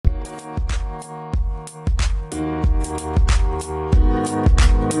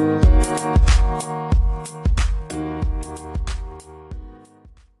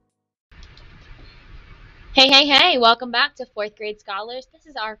Hey, welcome back to Fourth Grade Scholars. This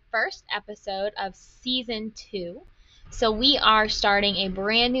is our first episode of Season 2. So we are starting a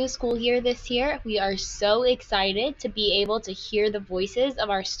brand new school year this year. We are so excited to be able to hear the voices of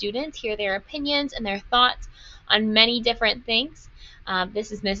our students, hear their opinions and their thoughts on many different things.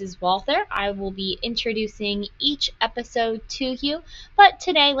 This is Mrs. Walther. I will be introducing each episode to you, but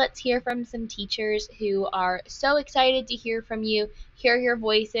today let's hear from some teachers who are so excited to hear from you, hear your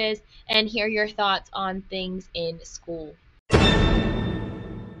voices, and hear your thoughts on things in school.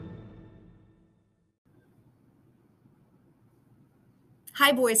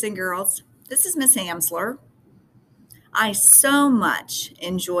 Hi, boys and girls. This is Miss Amsler. I so much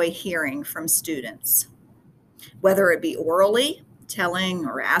enjoy hearing from students, whether it be orally, telling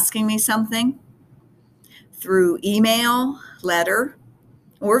or asking me something, through email, letter,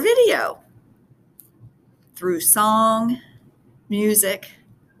 or video, through song, music,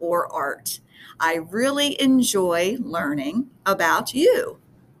 or art. I really enjoy learning about you.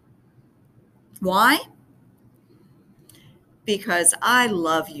 Why? Because I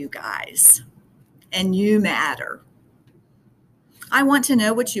love you guys, and you matter. I want to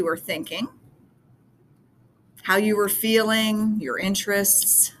know what you are thinking, how you were feeling, your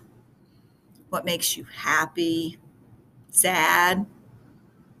interests, what makes you happy, sad,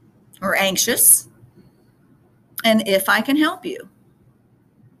 or anxious, and if I can help you.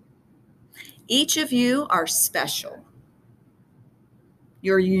 Each of you are special.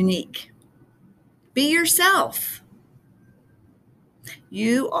 You're unique. Be yourself.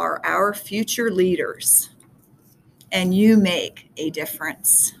 You are our future leaders, and you make a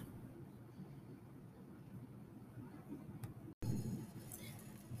difference.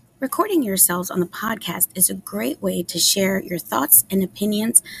 Recording yourselves on the podcast is a great way to share your thoughts and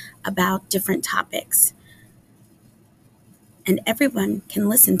opinions about different topics. And everyone can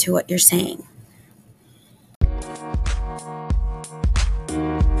listen to what you're saying.